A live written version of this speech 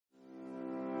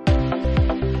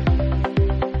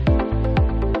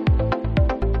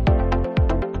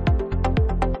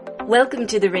Welcome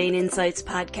to the RANE Insights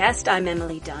podcast. I'm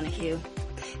Emily Donahue.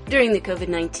 During the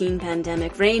COVID-19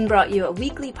 pandemic, RANE brought you a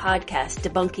weekly podcast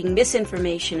debunking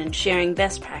misinformation and sharing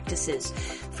best practices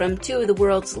from two of the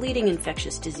world's leading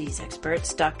infectious disease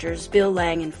experts, Drs. Bill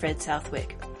Lang and Fred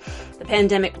Southwick. The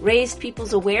pandemic raised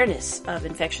people's awareness of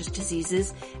infectious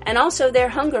diseases and also their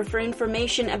hunger for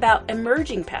information about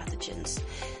emerging pathogens.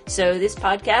 So this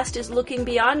podcast is looking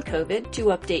beyond COVID to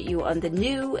update you on the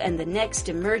new and the next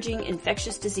emerging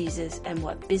infectious diseases and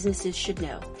what businesses should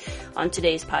know. On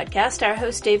today's podcast, our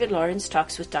host David Lawrence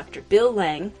talks with Dr. Bill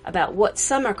Lang about what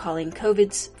some are calling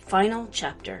COVID's final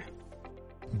chapter.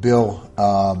 Bill,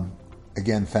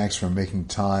 again, thanks for making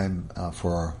time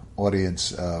for our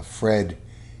audience. Fred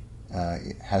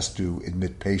has to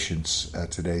admit patience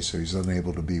today, so he's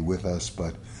unable to be with us,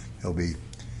 but he'll be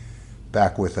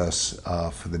back with us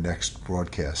for the next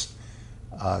broadcast.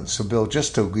 So, Bill,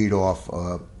 just to lead off,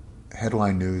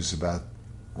 headline news about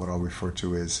what I'll refer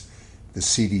to as the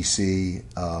CDC,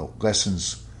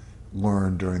 lessons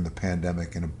learned during the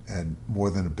pandemic and more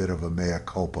than a bit of a mea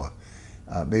culpa.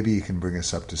 Maybe you can bring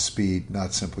us up to speed,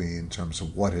 not simply in terms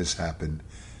of what has happened,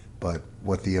 but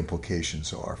what the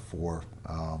implications are for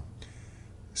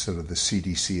sort of the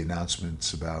CDC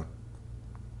announcements about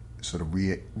sort of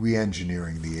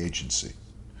re-engineering the agency.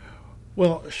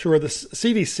 Well, sure. The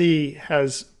CDC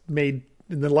has made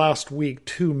in the last week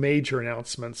two major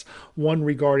announcements, one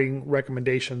regarding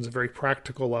recommendations, a very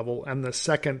practical level, and the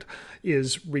second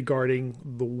is regarding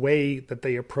the way that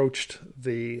they approached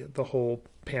the whole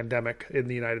pandemic in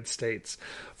the United States.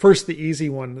 First, the easy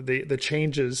one, the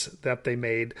changes that they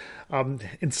made.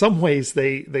 In some ways,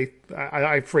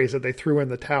 I phrase it, they threw in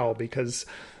the towel because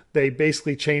they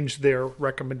basically changed their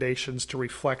recommendations to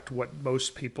reflect what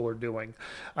most people are doing.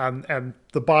 And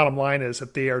the bottom line is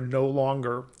that they are no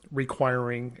longer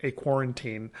requiring a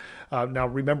quarantine. Now,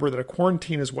 remember that a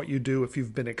quarantine is what you do if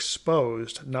you've been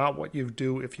exposed, not what you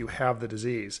do if you have the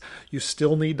disease. You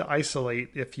still need to isolate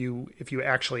if you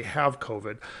actually have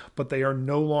COVID, but they are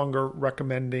no longer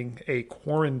recommending a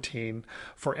quarantine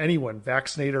for anyone,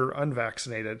 vaccinated or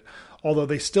unvaccinated. Although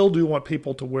they still do want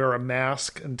people to wear a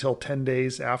mask until 10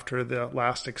 days after the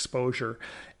last exposure.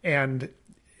 And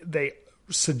they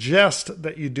suggest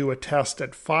that you do a test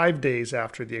at 5 days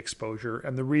after the exposure.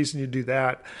 And the reason you do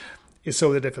that is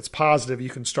so that if it's positive, you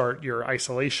can start your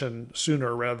isolation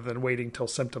sooner rather than waiting till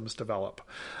symptoms develop.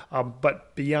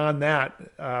 But beyond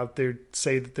that, they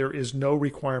say that there is no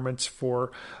requirements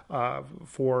for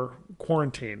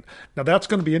quarantine. Now, that's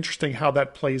going to be interesting how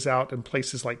that plays out in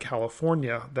places like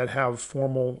California that have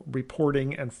formal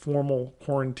reporting and formal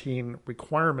quarantine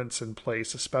requirements in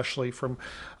place, especially from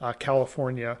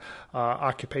California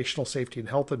Occupational Safety and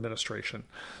Health Administration.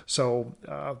 So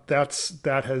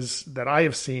that I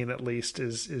have seen at least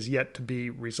is yet to be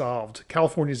resolved.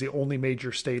 California is the only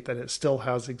major state that it still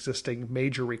has existing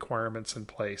major requirements in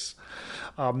place.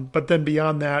 But then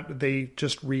beyond that, they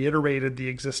just reiterated the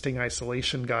existing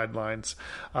isolation guidelines.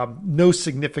 No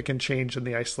significant change in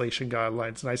the isolation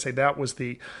guidelines. And I say that was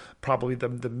probably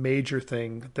the major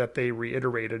thing that they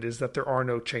reiterated is that there are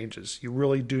no changes. You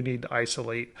really do need to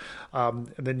isolate. And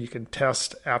then you can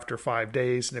test after 5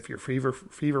 days. And if you're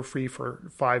fever-free for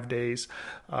 5 days,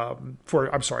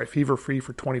 fever-free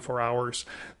for 24 hours,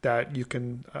 that you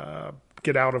can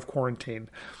get out of quarantine.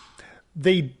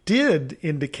 They did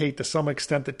indicate to some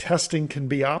extent that testing can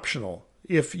be optional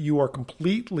if you are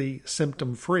completely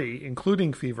symptom-free,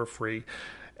 including fever-free.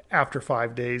 After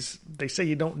 5 days, they say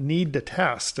you don't need to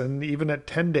test, and even at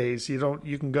 10 days,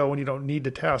 you can go and you don't need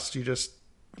to test. You just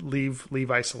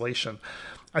leave isolation.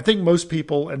 I think most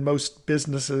people and most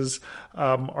businesses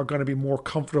are going to be more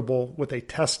comfortable with a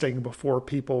testing before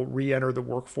people re-enter the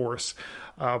workforce,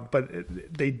 but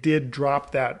they did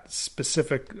drop that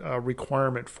specific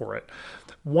requirement for it.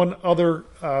 One other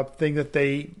thing that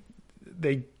they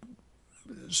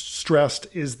stressed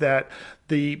is that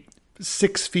the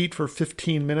 6 feet for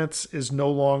 15 minutes is no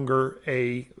longer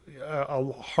a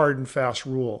hard and fast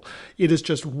rule. It is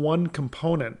just one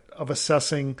component of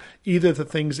assessing either the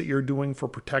things that you're doing for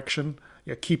protection,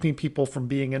 keeping people from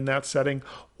being in that setting,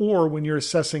 or when you're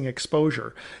assessing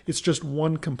exposure. It's just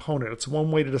one component. It's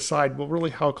one way to decide, well, really,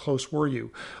 how close were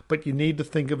you? But you need to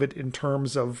think of it in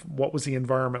terms of what was the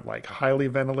environment like? Highly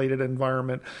ventilated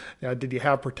environment? Did you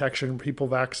have protection? People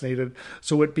vaccinated?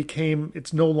 So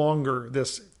it's no longer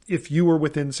this, if you were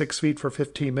within 6 feet for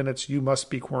 15 minutes, you must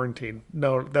be quarantined.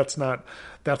 No, that's not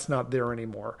there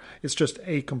anymore. It's just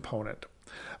a component.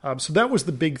 So that was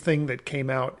the big thing that came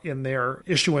out in their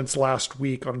issuance last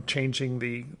week on changing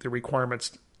the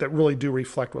requirements that really do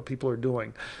reflect what people are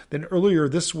doing. Then earlier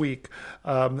this week,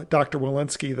 Dr.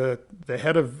 Walensky, the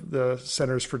head of the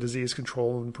Centers for Disease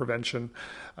Control and Prevention,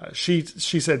 she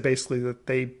said basically that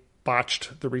they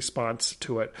botched the response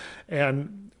to it.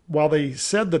 And while they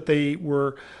said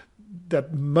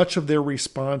that much of their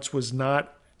response was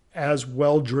not as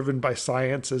well driven by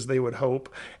science as they would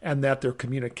hope, and that their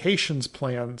communications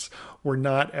plans were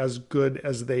not as good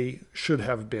as they should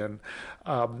have been.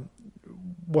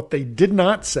 What they did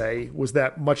not say was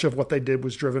that much of what they did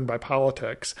was driven by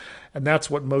politics, and that's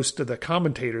what most of the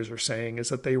commentators are saying, is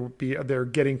that they're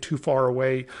getting too far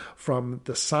away from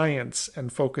the science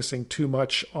and focusing too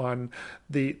much on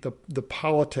the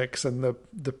politics and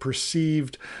the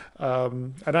perceived,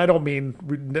 and I don't mean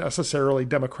necessarily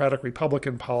Democratic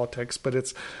Republican politics,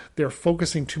 but they're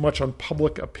focusing too much on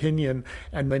public opinion,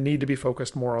 and they need to be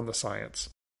focused more on the science.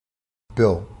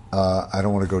 Bill, I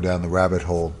don't want to go down the rabbit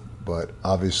hole, but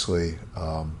obviously,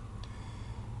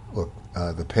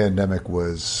 the pandemic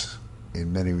was,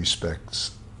 in many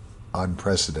respects,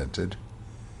 unprecedented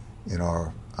in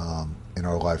our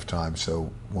lifetime.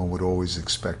 So one would always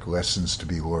expect lessons to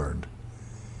be learned.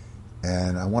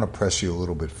 And I want to press you a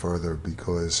little bit further,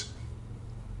 because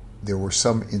there were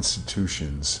some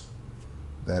institutions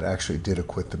that actually did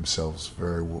acquit themselves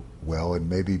very well, and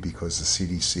maybe because the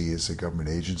CDC is a government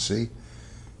agency,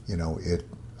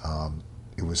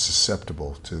 it was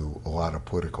susceptible to a lot of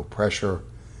political pressure.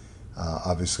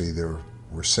 Obviously, there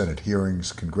were Senate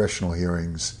hearings, congressional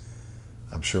hearings,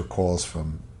 I'm sure calls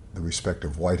from the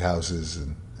respective White Houses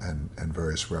and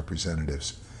various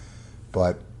representatives.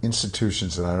 But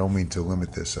institutions, and I don't mean to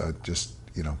limit this,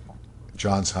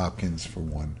 Johns Hopkins for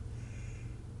one,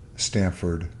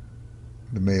 Stanford,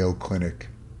 the Mayo Clinic,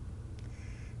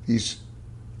 these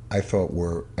I thought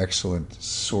were excellent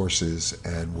sources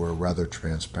and were rather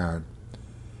transparent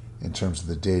in terms of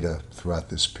the data throughout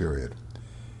this period.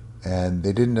 And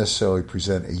they didn't necessarily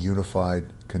present a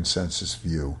unified consensus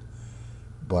view,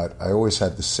 but I always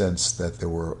had the sense that there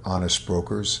were honest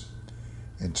brokers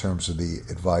in terms of the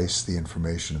advice, the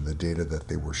information, and the data that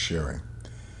they were sharing.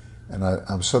 And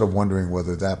I'm sort of wondering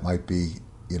whether that might be,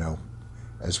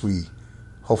 as we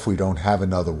hopefully don't have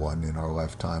another one in our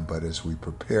lifetime, but as we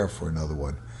prepare for another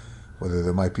one, whether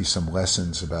there might be some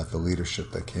lessons about the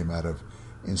leadership that came out of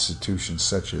institutions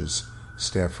such as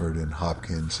Stanford and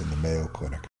Hopkins and the Mayo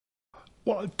Clinic.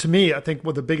 Well, to me, I think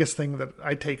the biggest thing that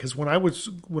I take is when I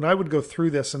would go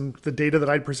through this and the data that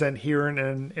I'd present here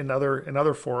and in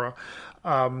other fora,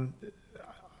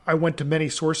 I went to many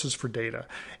sources for data,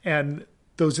 and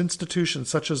those institutions,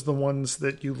 such as the ones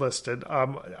that you listed,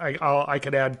 I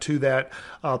could add to that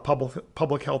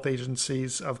public health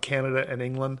agencies of Canada and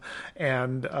England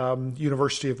and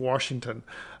University of Washington.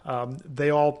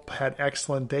 They all had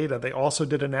excellent data. They also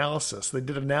did analysis. They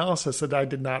did analysis that I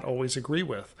did not always agree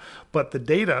with. But the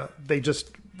data, they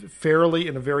just fairly,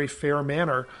 in a very fair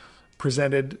manner,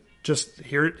 presented just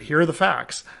here are the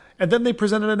facts. And then they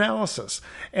presented analysis.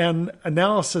 And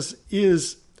analysis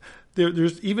is...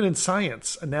 There's even in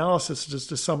science, analysis is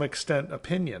to some extent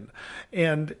opinion,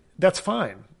 and that's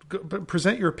fine.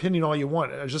 Present your opinion all you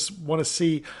want. I just want to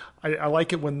see. I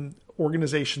like it when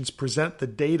organizations present the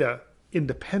data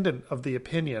independent of the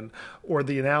opinion or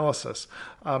the analysis,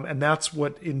 and that's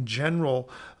what, in general,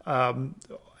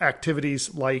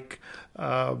 activities like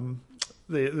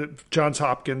the Johns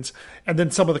Hopkins, and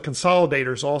then some of the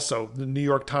consolidators also, the New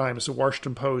York Times, the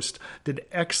Washington Post, did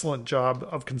excellent job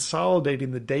of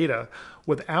consolidating the data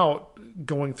without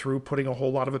going through putting a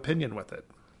whole lot of opinion with it.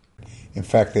 In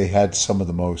fact, they had some of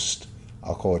the most,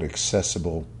 I'll call it,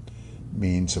 accessible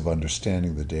means of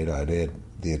understanding the data. I'd add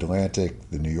the Atlantic,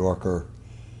 the New Yorker,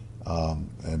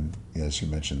 and as you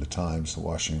mentioned, the Times, the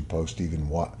Washington Post, even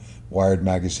Wired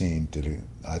Magazine did,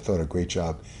 I thought, a great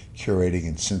job curating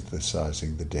and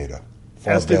synthesizing the data.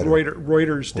 As did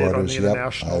Reuters did on the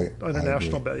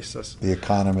international basis. The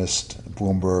Economist,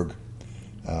 Bloomberg.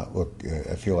 Look,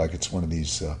 I feel like it's one of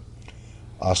these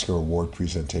Oscar award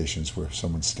presentations where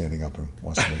someone's standing up and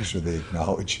wants to make sure they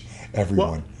acknowledge everyone.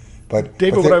 Well, but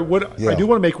David, I do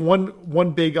want to make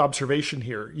one big observation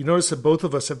here. You notice that both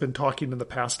of us have been talking in the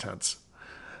past tense,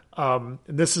 and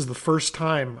this is the first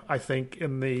time, I think,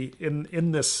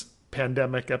 in this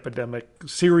epidemic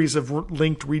series of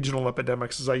linked regional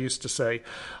epidemics, as I used to say,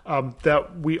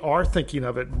 that we are thinking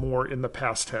of it more in the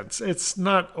past tense. It's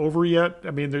not over yet.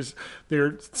 I mean,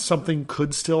 something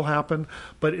could still happen,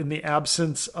 but in the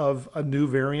absence of a new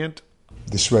variant.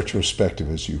 This retrospective,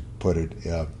 as you put it,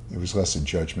 it was less a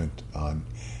judgment on,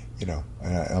 and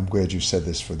I'm glad you said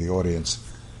this for the audience,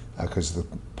 because the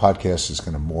podcast is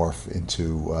going to morph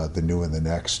into the new and the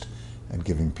next. and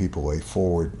giving people a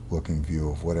forward-looking view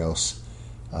of what else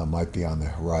might be on the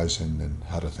horizon and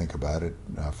how to think about it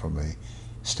from a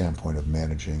standpoint of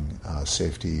managing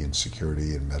safety and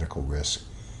security and medical risk.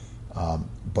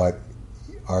 But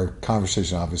our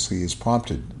conversation obviously is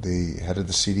prompted. The head of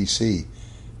the CDC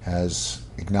has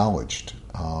acknowledged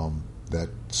that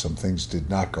some things did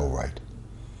not go right.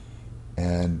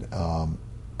 And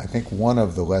I think one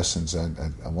of the lessons, and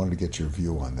I wanted to get your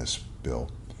view on this, Bill,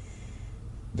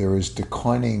 there is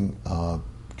declining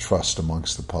trust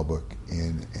amongst the public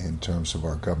in terms of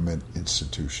our government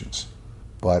institutions.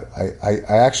 But I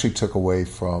actually took away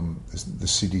from the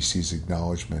CDC's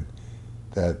acknowledgement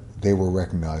that they were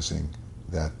recognizing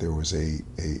that there was a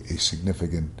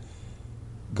significant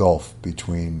gulf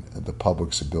between the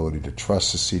public's ability to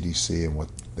trust the CDC and what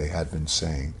they had been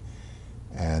saying,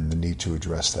 and the need to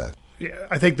address that. Yeah,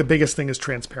 I think the biggest thing is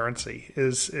transparency.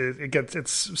 It's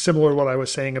similar to what I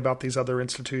was saying about these other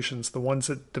institutions. The ones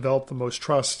that developed the most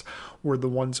trust were the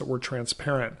ones that were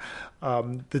transparent.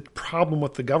 The problem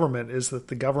with the government is that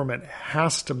the government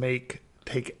has to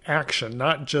take action,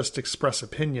 not just express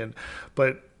opinion,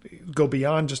 but go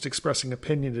beyond just expressing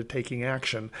opinion to taking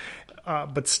action.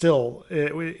 But still,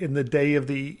 in the day of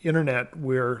the internet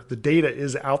where the data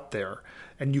is out there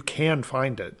and you can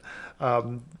find it,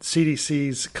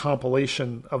 CDC's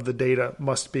compilation of the data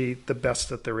must be the best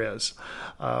that there is.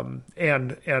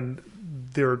 And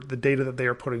the data that they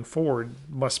are putting forward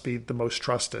must be the most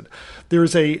trusted. There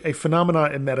is a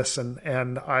phenomenon in medicine,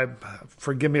 and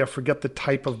forgive me, I forget the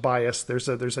type of bias. There's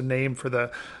a name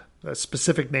for a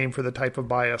specific name for the type of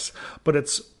bias, but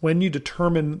it's when you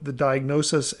determine the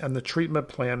diagnosis and the treatment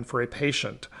plan for a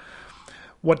patient.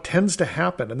 What tends to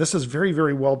happen, and this is very,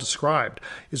 very well described,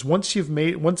 is once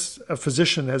a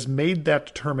physician has made that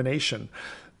determination,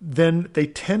 then they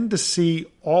tend to see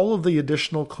all of the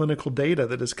additional clinical data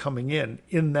that is coming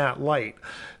in that light.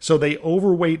 So they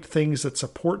overweight things that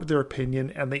support their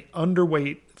opinion and they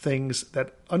underweight things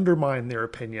that undermine their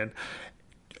opinion.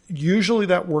 Usually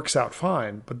that works out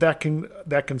fine, but that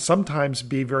can sometimes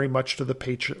be very much to the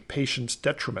patient's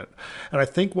detriment. And I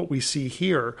think what we see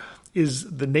here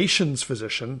is the nation's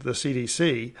physician, the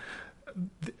CDC,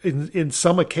 in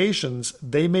some occasions,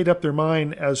 they made up their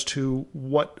mind as to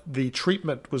what the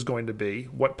treatment was going to be,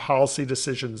 what policy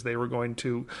decisions they were going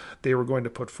to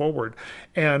put forward,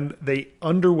 and they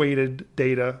underweighted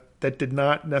data that did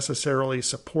not necessarily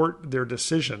support their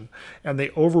decision, and they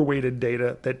overweighted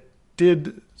data that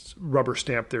did rubber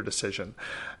stamp their decision.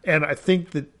 And I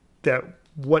think that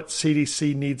what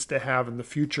CDC needs to have in the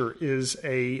future is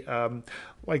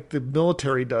like the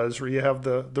military does, where you have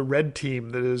the red team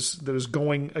that is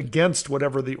going against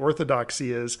whatever the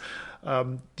orthodoxy is.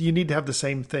 You need to have the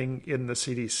same thing in the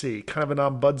CDC, kind of an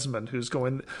ombudsman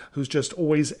who's just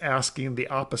always asking the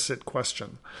opposite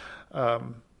question.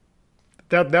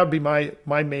 That would be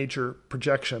my major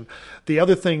projection. The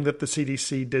other thing that the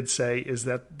CDC did say is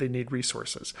that they need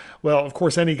resources. Well, of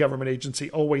course, any government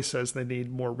agency always says they need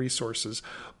more resources.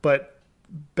 But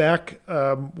back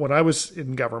when I was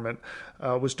in government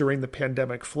was during the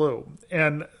pandemic flu.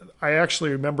 And I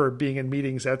actually remember being in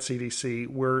meetings at CDC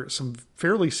where some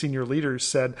fairly senior leaders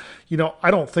said,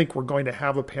 I don't think we're going to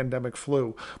have a pandemic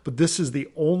flu, but this is the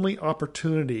only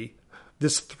opportunity.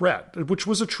 This threat, which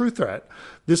was a true threat,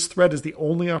 this threat is the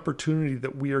only opportunity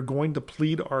that we are going to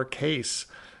plead our case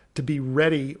to be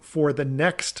ready for the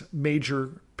next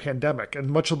major pandemic. And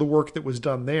much of the work that was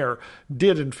done there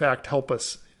did, in fact, help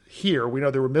us here. We know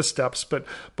there were missteps, but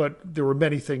there were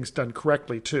many things done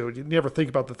correctly too. You never think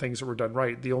about the things that were done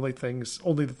right. Only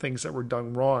the things that were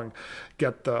done wrong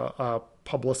get the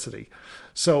publicity.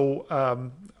 So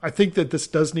I think that this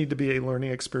does need to be a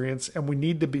learning experience, and we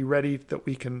need to be ready that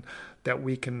we can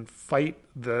fight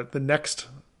the next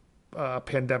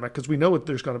pandemic, because we know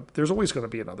there's always going to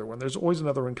be another one. There's always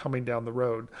another one coming down the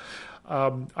road.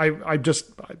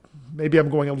 Maybe I'm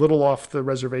going a little off the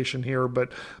reservation here,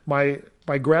 but my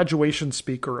graduation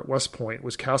speaker at West Point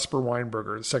was Caspar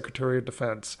Weinberger, the Secretary of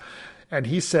Defense, and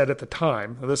he said at the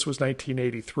time, this was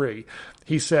 1983,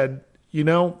 he said,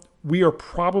 we are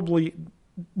probably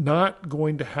not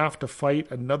going to have to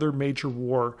fight another major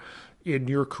war in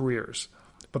your careers.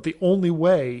 But the only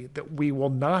way that we will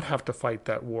not have to fight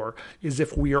that war is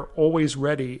if we are always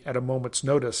ready at a moment's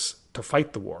notice to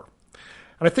fight the war.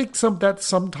 And I think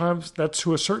sometimes that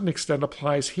to a certain extent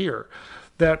applies here,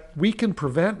 that we can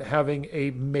prevent having a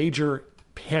major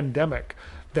pandemic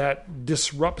that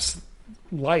disrupts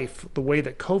life the way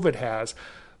that COVID has.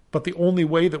 But the only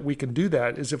way that we can do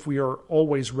that is if we are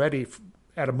always ready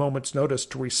at a moment's notice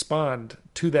to respond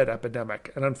to that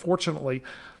epidemic. And unfortunately,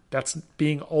 that's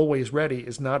being always ready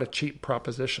is not a cheap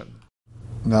proposition.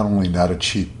 not only not a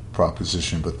cheap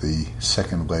proposition, but the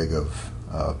second leg of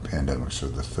pandemics, or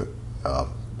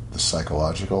the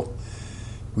psychological.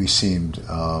 We seemed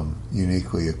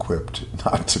uniquely equipped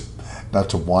not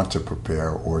to want to prepare,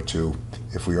 or to,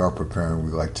 if we are preparing,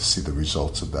 we like to see the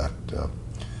results of that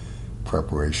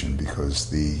preparation, because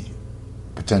the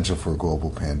potential for a global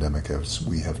pandemic, as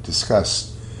we have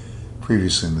discussed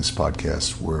previously in this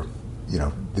podcast, were,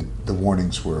 the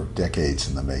warnings were decades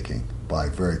in the making by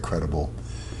very credible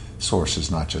sources,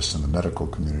 not just in the medical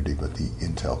community, but the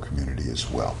intel community as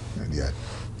well. And yet,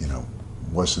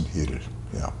 wasn't heeded.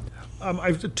 Yeah.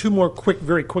 I have two more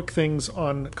very quick things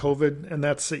on COVID, and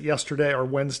that's that yesterday or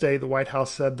Wednesday, the White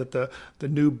House said that the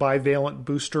new bivalent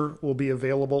booster will be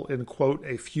available in, quote,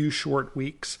 a few short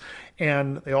weeks.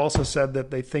 And they also said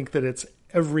that they think that it's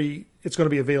going to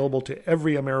be available to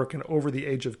every American over the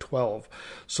age of 12.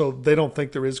 So they don't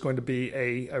think there is going to be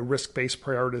a risk-based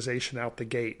prioritization out the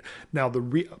gate. Now,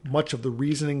 much of the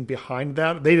reasoning behind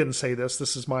that, they didn't say this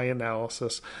is my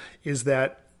analysis, is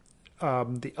that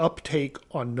the uptake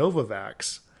on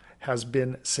Novavax has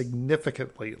been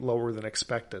significantly lower than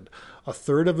expected.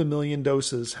 1/3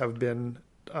 doses have been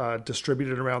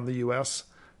distributed around the U.S.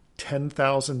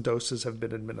 10,000 doses have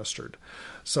been administered.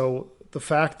 So the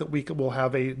fact that we will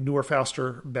have a newer,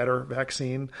 faster, better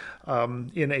vaccine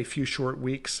in a few short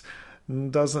weeks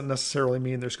doesn't necessarily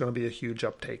mean there's going to be a huge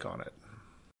uptake on it.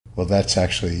 Well, that's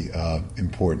actually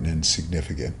important and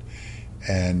significant.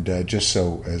 And just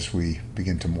so as we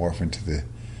begin to morph into the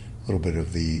little bit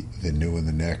of the new and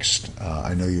the next,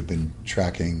 I know you've been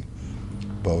tracking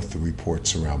both the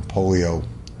reports around polio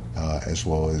as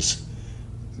well as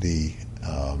the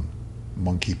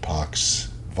monkeypox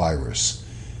virus.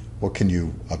 What can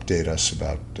you update us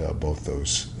about both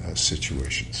those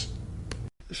situations?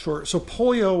 Sure. So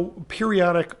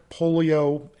periodic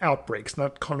polio outbreaks,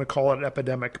 not going to call it an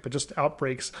epidemic, but just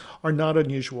outbreaks, are not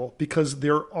unusual, because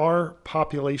there are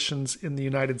populations in the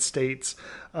United States,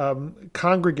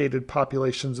 congregated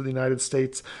populations in the United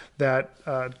States, that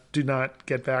do not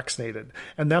get vaccinated.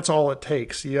 And that's all it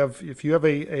takes. If you have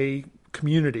a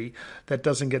community that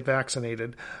doesn't get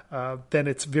vaccinated, then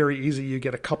it's very easy. You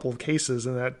get a couple of cases,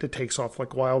 and that it takes off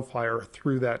like wildfire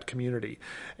through that community.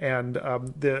 And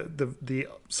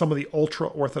some of the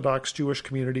ultra-Orthodox Jewish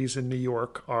communities in New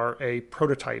York are a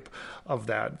prototype of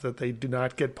that they do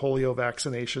not get polio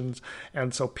vaccinations.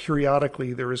 And so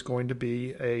periodically there is going to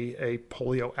be a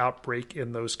polio outbreak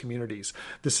in those communities.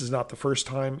 This is not the first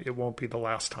time. It won't be the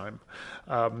last time.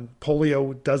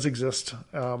 Polio does exist.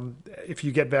 If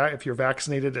you're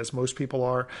vaccinated, as most people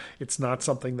are, it's not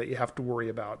something that you have to worry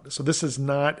about. So this is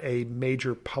not a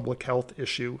major public health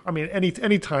issue. I mean,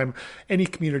 anytime any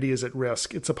community is at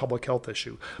risk, it's a public health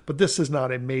issue. But this is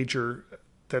not a major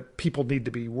that people need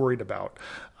to be worried about,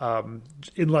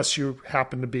 unless you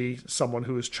happen to be someone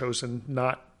who has chosen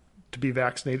not to be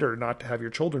vaccinated or not to have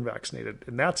your children vaccinated.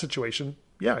 In that situation,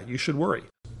 yeah, you should worry.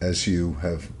 As you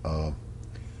have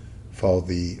followed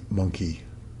the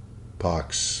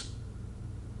monkeypox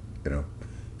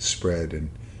spread, and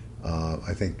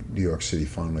I think New York City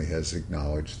finally has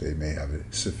acknowledged they may have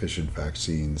sufficient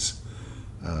vaccines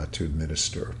to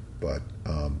administer. But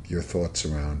your thoughts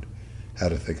around how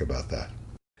to think about that?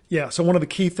 Yeah, so one of the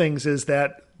key things is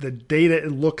that the data,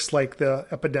 it looks like the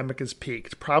epidemic has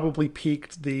peaked, probably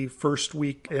peaked the first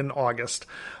week in August.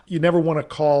 You never want to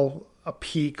call a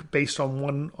peak based on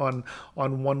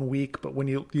one week, but when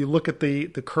you look at the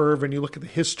curve and you look at the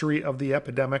history of the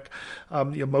epidemic,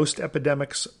 most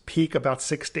epidemics peak about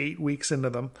 6 to 8 weeks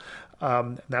into them.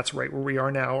 That's right where we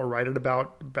are now. We're right at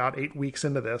about 8 weeks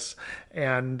into this,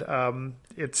 and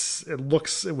it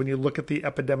looks, when you look at the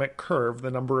epidemic curve,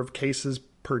 the number of cases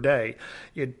per day,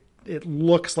 it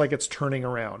looks like it's turning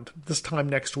around. This time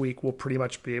next week, we'll pretty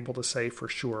much be able to say for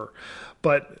sure.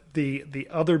 But the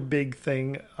other big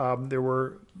thing, there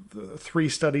were 3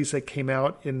 studies that came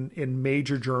out in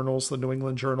major journals, the New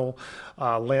England Journal,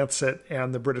 Lancet,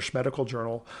 and the British Medical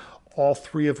Journal, all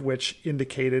 3 of which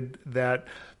indicated that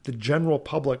the general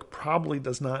public probably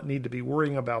does not need to be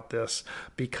worrying about this,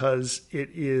 because it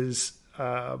is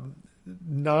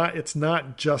it's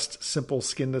not just simple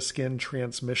skin-to-skin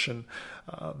transmission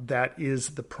that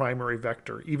is the primary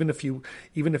vector. Even if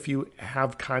you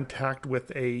have contact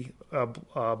with a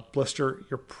blister,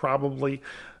 you're probably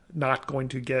not going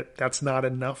to that's not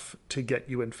enough to get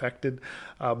you infected.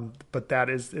 But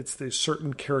it's the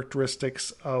certain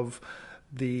characteristics of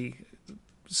the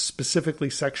specifically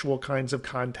sexual kinds of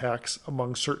contacts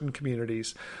among certain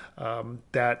communities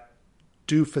that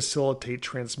do facilitate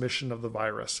transmission of the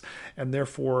virus, and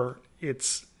therefore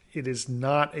it is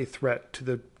not a threat to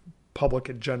the public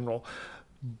in general.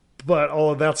 But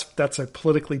all of that's a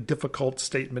politically difficult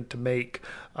statement to make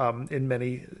in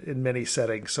many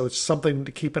settings. So it's something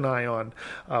to keep an eye on.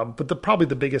 But probably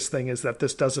the biggest thing is that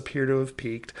this does appear to have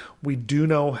peaked. We do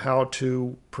know how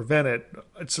to prevent it.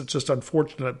 It's just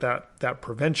unfortunate that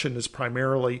prevention is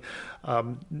primarily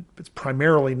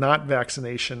not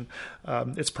vaccination.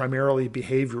 It's primarily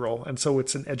behavioral, and so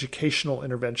it's an educational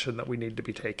intervention that we need to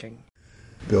be taking.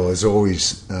 Bill, as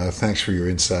always, thanks for your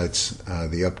insights,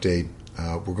 the update.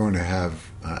 We're going to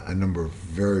have a number of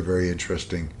very, very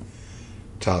interesting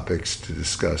topics to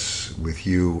discuss with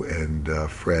you and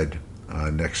Fred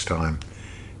next time,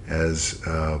 as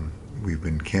we've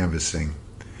been canvassing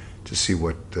to see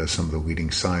what some of the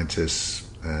leading scientists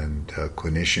and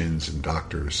clinicians and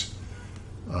doctors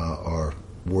are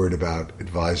worried about,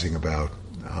 advising about,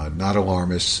 not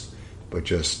alarmists, but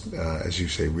just, as you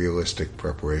say, realistic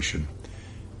preparation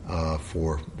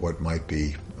for what might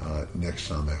be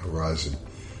next on the horizon.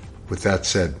 With that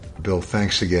said, Bill,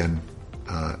 thanks again,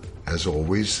 as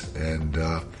always, and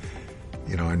I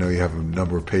know you have a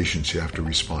number of patients you have to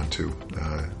respond to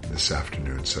this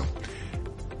afternoon, so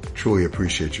truly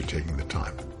appreciate you taking the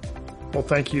time. Well,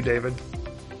 thank you, David.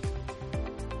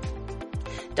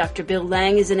 Dr. Bill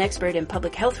Lang is an expert in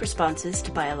public health responses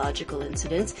to biological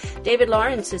incidents. David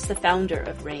Lawrence is the founder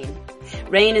of RANE.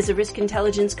 RANE is a risk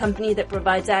intelligence company that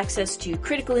provides access to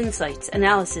critical insights,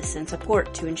 analysis, and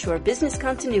support to ensure business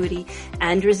continuity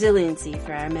and resiliency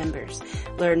for our members.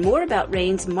 Learn more about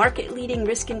RANE's market-leading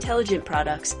risk intelligence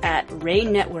products at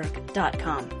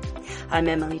ranenetwork.com. I'm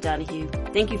Emily Donahue.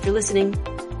 Thank you for listening.